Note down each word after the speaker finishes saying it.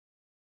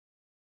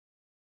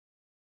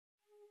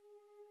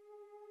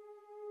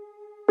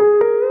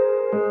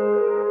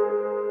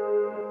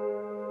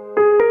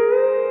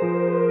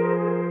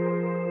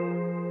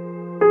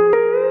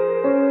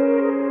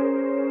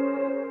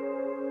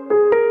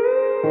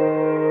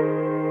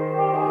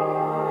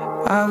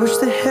I wish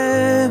that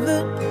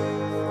heaven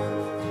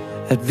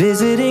had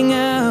visiting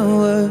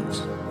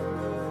hours,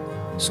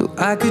 so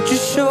I could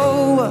just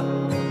show up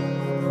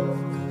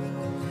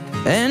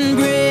and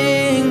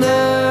bring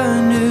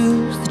the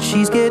news that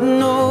she's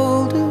getting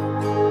older.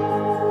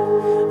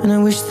 And I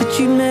wish that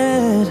you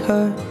met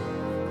her,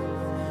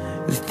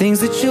 the things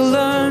that you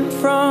learned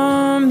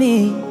from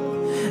me,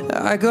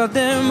 I got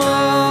them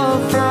all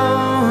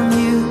from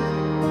you.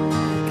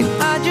 Can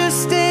I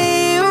just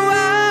stay a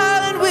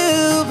while and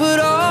we'll put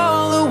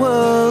all the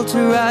world to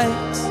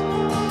rights?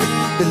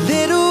 The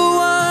little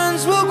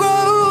ones will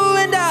grow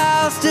and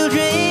I'll still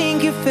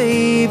drink your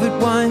favorite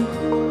wine.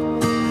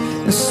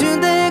 And soon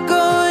they're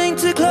going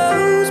to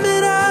close,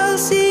 but I'll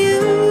see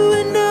you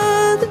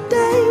another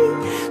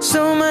day.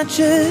 So much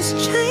has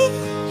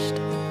changed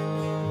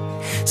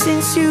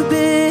since you've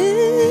been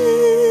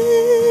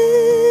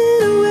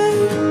away.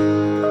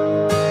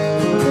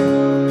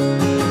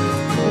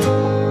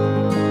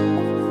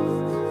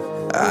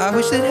 I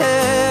wish that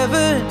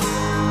heaven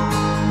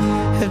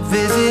had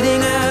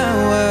visiting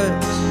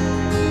hours,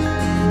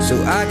 so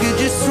I could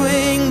just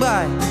swing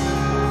by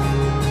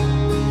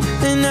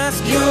and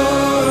ask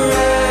your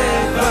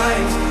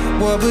advice.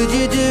 What would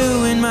you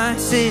do in my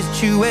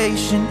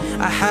situation?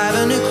 I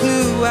haven't a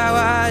clue how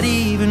I'd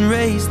even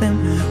raise them.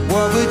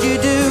 What would you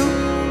do?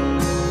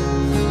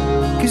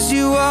 'Cause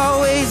you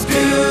always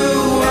do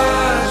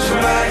what's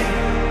right.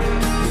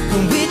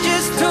 And we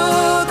just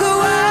talk a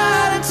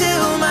while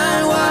until my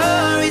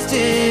worries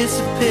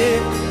disappear.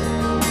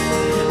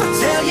 I'll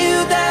tell you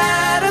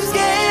that I'm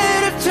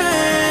scared of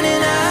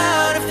turning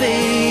out a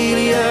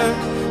failure.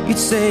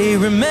 You'd say,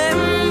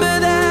 remember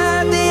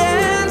that the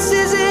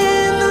answer's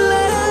in the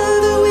love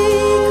that we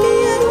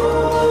create.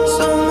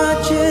 So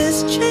much has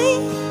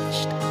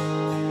changed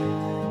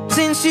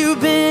since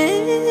you've been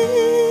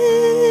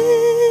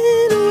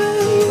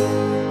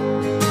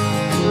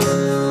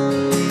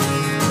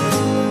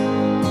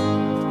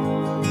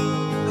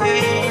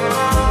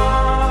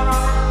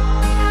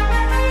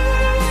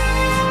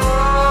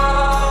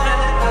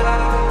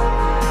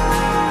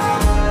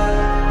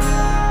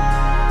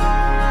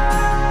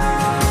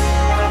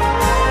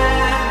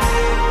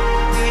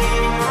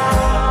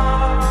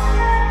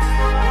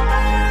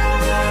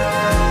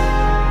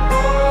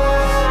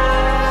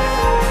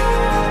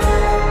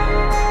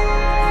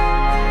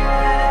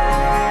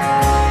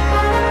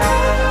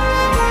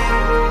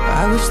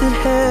that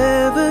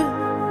heaven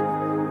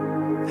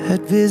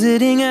had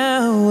visiting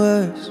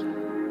hours,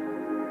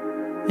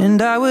 and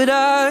I would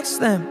ask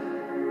them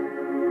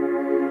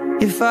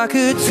if I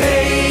could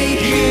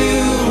take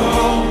you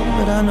home.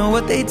 But I know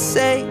what they'd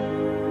say,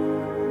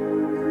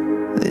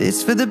 that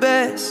it's for the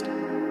best.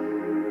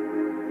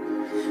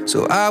 So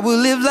I will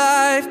live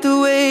life the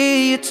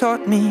way you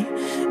taught me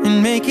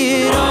and make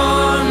it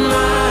on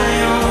my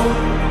own.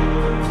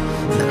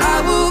 I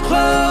will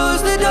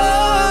close the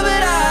door,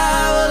 but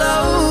I will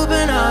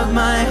open up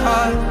my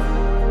heart,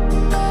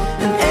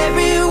 and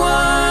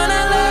everyone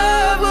I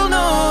love will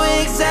know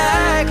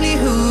exactly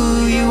who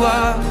you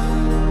are.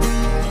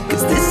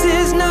 'Cause this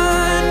is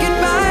not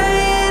goodbye,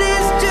 it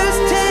is just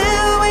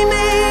till we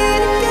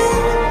meet again.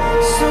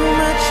 So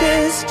much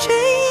has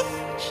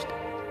changed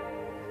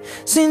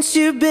since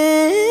you've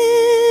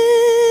been